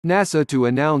NASA to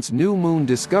announce new moon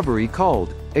discovery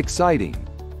called Exciting.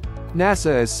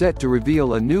 NASA is set to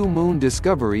reveal a new moon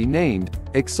discovery named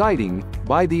Exciting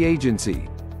by the agency.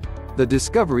 The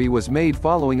discovery was made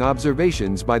following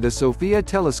observations by the Sofia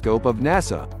Telescope of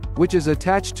NASA, which is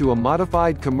attached to a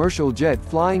modified commercial jet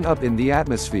flying up in the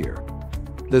atmosphere.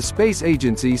 The space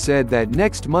agency said that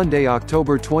next Monday,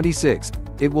 October 26,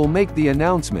 it will make the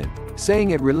announcement,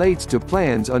 saying it relates to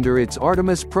plans under its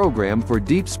Artemis program for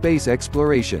deep space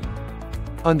exploration.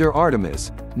 Under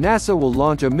Artemis, NASA will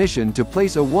launch a mission to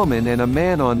place a woman and a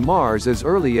man on Mars as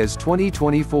early as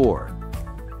 2024.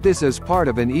 This is part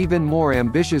of an even more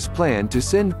ambitious plan to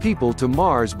send people to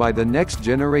Mars by the next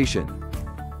generation.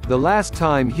 The last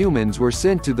time humans were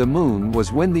sent to the moon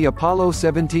was when the Apollo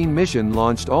 17 mission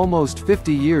launched almost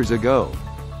 50 years ago.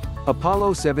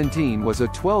 Apollo 17 was a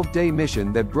 12-day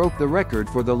mission that broke the record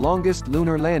for the longest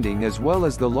lunar landing as well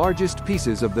as the largest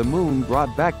pieces of the moon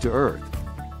brought back to Earth.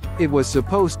 It was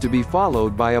supposed to be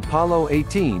followed by Apollo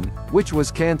 18, which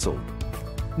was cancelled.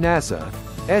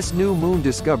 NASA's new moon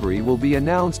discovery will be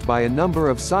announced by a number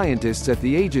of scientists at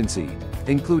the agency,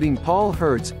 including Paul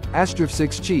Hertz,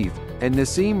 astrophysics chief, and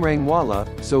Nassim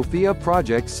Rangwala, Sophia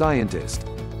project scientist.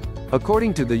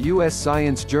 According to the U.S.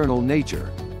 science journal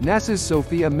Nature, NASA's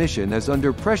Sophia mission is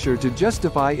under pressure to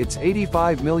justify its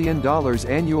 $85 million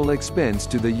annual expense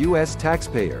to the U.S.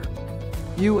 taxpayer.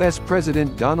 U.S.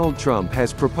 President Donald Trump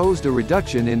has proposed a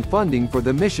reduction in funding for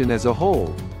the mission as a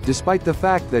whole, despite the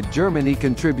fact that Germany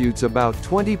contributes about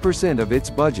 20% of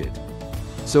its budget.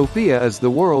 Sophia is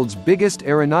the world's biggest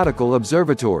aeronautical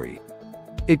observatory.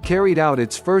 It carried out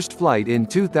its first flight in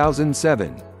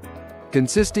 2007.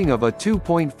 Consisting of a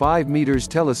 2.5 meters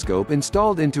telescope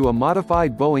installed into a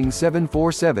modified Boeing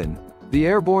 747, the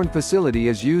airborne facility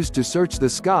is used to search the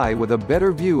sky with a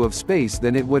better view of space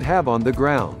than it would have on the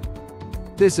ground.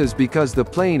 This is because the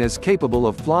plane is capable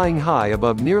of flying high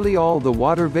above nearly all the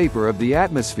water vapor of the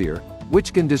atmosphere,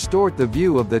 which can distort the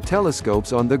view of the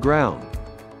telescopes on the ground.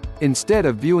 Instead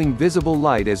of viewing visible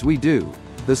light as we do,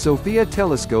 the Sophia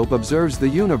telescope observes the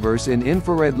universe in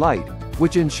infrared light,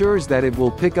 which ensures that it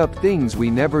will pick up things we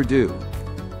never do.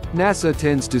 NASA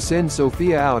tends to send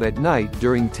Sophia out at night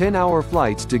during 10-hour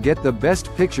flights to get the best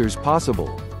pictures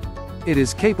possible. It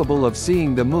is capable of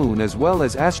seeing the moon as well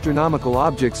as astronomical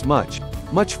objects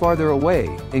much farther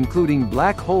away, including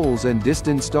black holes and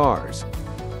distant stars.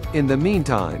 In the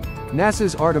meantime,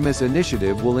 NASA's Artemis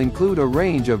initiative will include a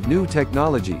range of new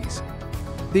technologies.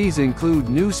 These include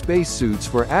new spacesuits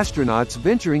for astronauts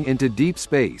venturing into deep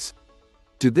space.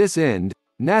 To this end,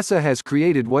 NASA has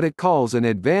created what it calls an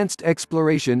Advanced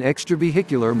Exploration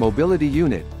Extravehicular Mobility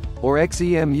Unit, or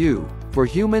XEMU, for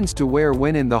humans to wear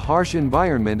when in the harsh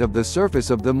environment of the surface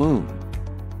of the moon.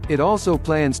 It also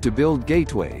plans to build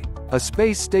Gateway, a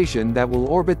space station that will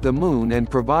orbit the moon and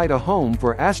provide a home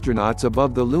for astronauts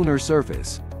above the lunar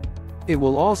surface. It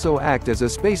will also act as a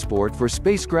spaceport for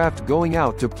spacecraft going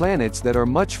out to planets that are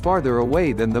much farther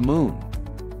away than the moon.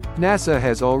 NASA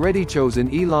has already chosen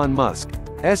Elon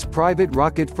Musk's private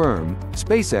rocket firm,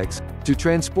 SpaceX, to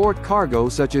transport cargo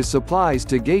such as supplies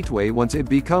to Gateway once it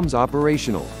becomes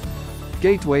operational.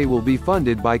 Gateway will be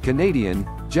funded by Canadian,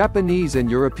 Japanese and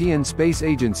European space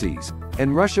agencies,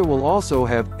 and Russia will also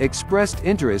have expressed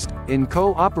interest in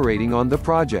co-operating on the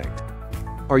project.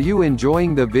 Are you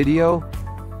enjoying the video?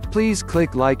 Please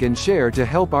click like and share to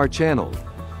help our channel.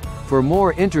 For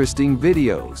more interesting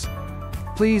videos,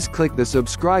 please click the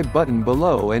subscribe button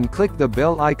below and click the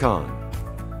bell icon,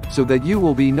 so that you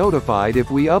will be notified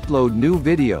if we upload new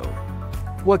video.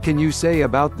 What can you say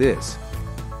about this?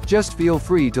 Just feel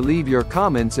free to leave your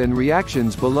comments and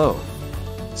reactions below.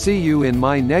 See you in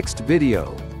my next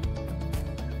video.